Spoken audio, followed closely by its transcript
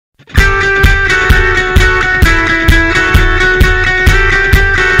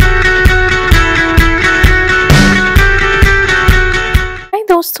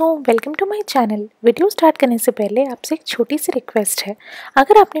दोस्तों, welcome to my channel. Video start करने से पहले आपसे एक छोटी सी रिक्वेस्ट है।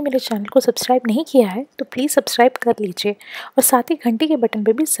 अगर आपने मेरे चैनल को सब्सक्राइब नहीं किया है तो प्लीज़ सब्सक्राइब कर लीजिए और साथ ही घंटी के बटन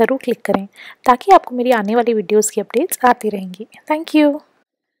पर भी ज़रूर क्लिक करें ताकि आपको मेरी आने वाली वीडियोस की अपडेट्स आती रहेंगी। Thank you.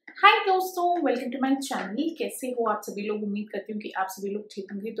 हाय दोस्तों, वेलकम टू माय चैनल। कैसे हो आप सभी लोग? उम्मीद करती हूँ कि आप सभी लोग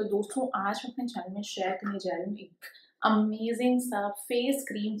ठीक होंगे। तो दोस्तों, आज मैं अपने चैनल में शेयर करने जा रही हूँ एक अमेजिंग सा फेस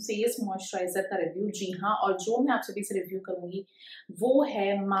क्रीम, फेस मॉइस्चराइजर का रिव्यू। जी हाँ, और जो मैं आप सभी से रिव्यू करूंगी वो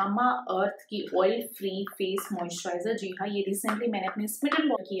है मामा अर्थ की ऑयल फ्री फेस मॉइस्चराइजर। जी हाँ, ये रिसेंटली मैंने अपने स्मिटन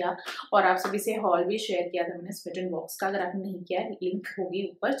बॉक्स किया और आप सभी से हॉल भी शेयर किया था मैंने स्मिटन बॉक्स का। अगर आपने नहीं किया, लिंक होगी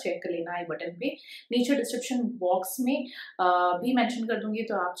ऊपर, चेक कर लेना आई बटन पे। नीचे डिस्क्रिप्शन बॉक्स में भी मेंशन कर दूंगी,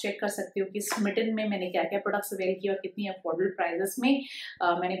 तो आप चेक कर सकते हो कि स्मिटन में मैंने क्या क्या प्रोडक्ट्स अवेल किए और कितनी अफोर्डेबल प्राइजेस में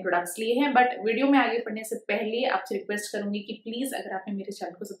मैंने प्रोडक्ट्स लिए हैं। बट वीडियो में आगे बढ़ने से पहले आपसे रिक्वेस्ट करूंगी कि प्लीज अगर आपने मेरे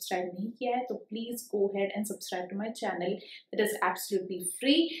चैनल को सब्सक्राइब नहीं किया है तो please go head and subscribe to my channel. It is absolutely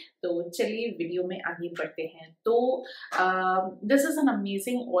free. तो चलिए वीडियो में आगे बढ़ते हैं। तो this is an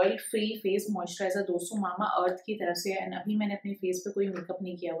amazing oil free face moisturiser दोस्तों, मामा अर्थ की तरफ से। एंड अभी मैंने अपने फेस पे कोई मेकअप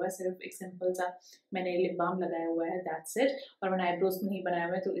नहीं किया हुआ है, सिर्फ एक सिंपल सा मैंने लिप बाम लगाया हुआ है, दैट्स इट। और मैंने आईब्रोज में नहीं बनाया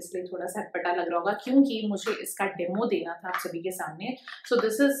हुआ है, तो इसलिए थोड़ा सा अटपटा लग रहा होगा क्योंकि मुझे इसका डेमो देना था आप सभी के सामने। So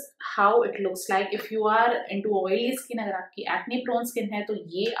this is how it looks like. If you are into oily skin, अगर आपकी एक्ने प्रोन स्किन है तो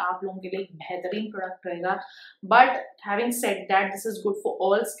ये आप लोगों के लिए एक बेहतरीन प्रोडक्ट रहेगा। But having said that, this is good for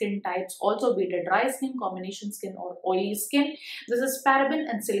all skin types, also be it dry skin, combination skin और oily skin. This is paraben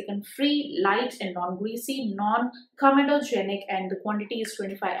and silicon free, light and non greasy, non comedogenic and the quantity is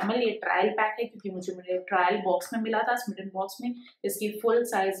 25 ml। ये trial pack है क्योंकि मुझे मेरे trial box में मिला था, Smitten box में इसकी फुल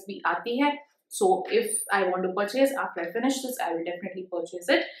साइज भी आती है। So if I want to purchase after I finish this, I will definitely purchase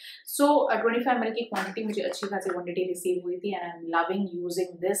it. So 25 ml की क्वांटिटी मुझे अच्छी खासी क्वांटिटी रिसीव हुई थी and I'm loving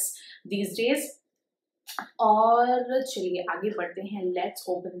using this these days। और चलिए आगे बढ़ते हैं, लेट्स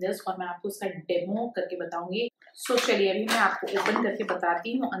ओपन दिस और मैं आपको इसका डेमो करके बताऊंगी। सो चलिए अभी मैं आपको ओपन करके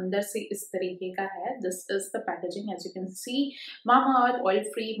बताती हूँ। अंदर से इस तरीके का है। This is the packaging as you can see. Mama earth oil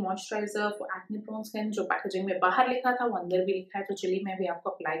free moisturiser for acne prone skin. जो पैकेजिंग में बाहर लिखा था वो अंदर भी लिखा है। तो चलिए मैं भी आपको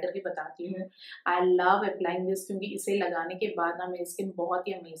अप्लाई करके बताती हूँ। आई लव अप्लाइंग दिस क्योंकि इसे लगाने के बाद ना मेरी स्किन बहुत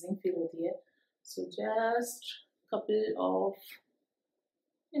ही अमेजिंग फील होती है। So just couple of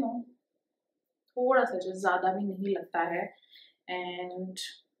you know, थोड़ा सा, जो ज्यादा भी नहीं लगता है। एंड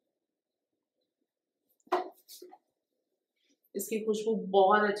इसकी खुशबू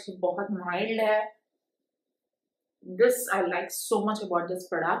बहुत अच्छी, बहुत माइल्ड है। This I like so much about this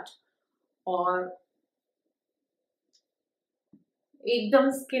product. और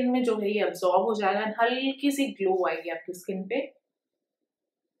एकदम स्किन में जो है ये अब्सॉर्ब हो जाएगा, हल्की सी ग्लो आएगी आपकी स्किन पे।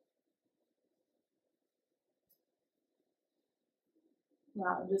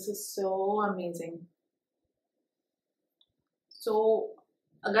 Wow, this is so amazing. सो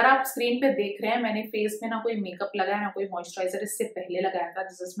अगर आप स्क्रीन पे देख रहे हैं, मैंने फेस में ना कोई मेकअप लगाया ना कोई मॉइस्चराइजर इससे पहले लगाया था।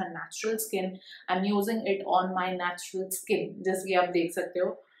 This is my natural skin, I am using it on my natural skin, जैसे कि आप देख सकते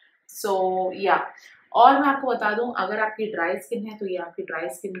हो। सो या, और मैं आपको बता दूं, अगर आपकी ड्राई स्किन है तो ये आपकी ड्राई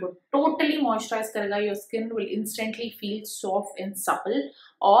स्किन को टोटली मॉइस्चराइज करेगा। Your skin will instantly feel soft and supple.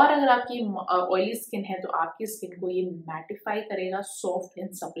 और अगर आपकी ऑयली स्किन है तो आपकी स्किन को ये मैटिफाई करेगा, सॉफ्ट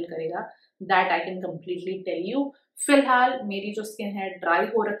एंड सपल करेगा। That I can completely tell you. फिलहाल मेरी जो स्किन है ड्राई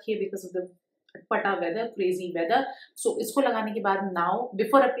हो रखी है बिकॉज ऑफ द पटा वेदर, क्रेजी वेदर। सो इसको लगाने के बाद, now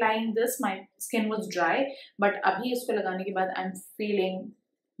before applying this my skin was dry, but अभी इसको लगाने के बाद I am feeling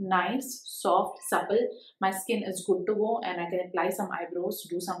nice, soft, supple. My skin is good to go and I can apply some eyebrows,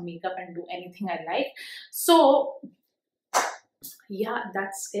 do some makeup and do anything I like. So yeah,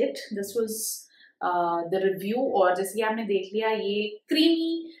 that's it. This was the review। और जैसे कि आपने देख लिया, ये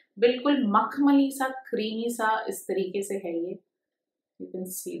creamy, बिल्कुल मखमली सा, क्रीमी सा इस तरीके से है ये। You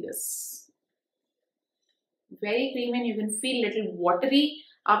can see this very creamy and you can feel little watery।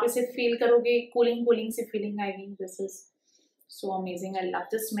 आप इसे फील करोगे, कूलिंग कूलिंग सी फीलिंग आएगी। This is so amazing, I love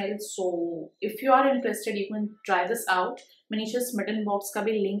the smell। So if you are interested you can try this out। मैं नीचे Smitten box का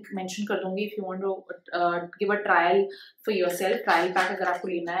भी link mention कर दूंगी if you want to give a trial for yourself। Trial pack अगर आपको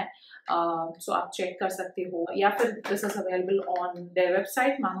लेना है so आप चेक कर सकते हो, या फिर this is available on their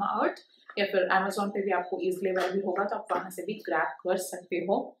website मामा अर्थ, या फिर Amazon पे भी आपको इजीली अवेलेबल होगा, तो आप वहां से भी ग्रैब कर सकते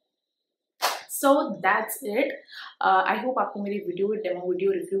हो। So that's it. I hope आपको मेरी video, demo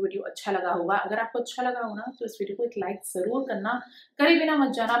video, review video अच्छा लगा होगा। अगर आपको अच्छा लगा हो ना तो इस वीडियो को एक लाइक जरूर करना, करे बिना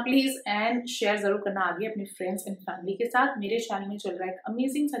मत जाना प्लीज, एंड शेयर जरूर करना आगे अपने फ्रेंड्स एंड फैमिली के साथ। मेरे चैनल में चल रहा है एक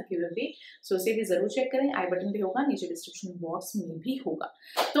अमेजिंग सा गिवअवे, सो इसे भी जरूर चेक करें। आई बटन पे होगा, नीचे डिस्क्रिप्शन बॉक्स में भी होगा।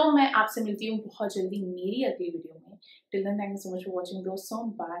 तो मैं आपसे मिलती हूँ बहुत जल्दी मेरी अगली वीडियो में। Till then, thank you so much for watching दोस्तों,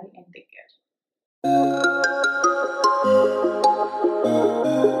 बाय एंड टेक केयर।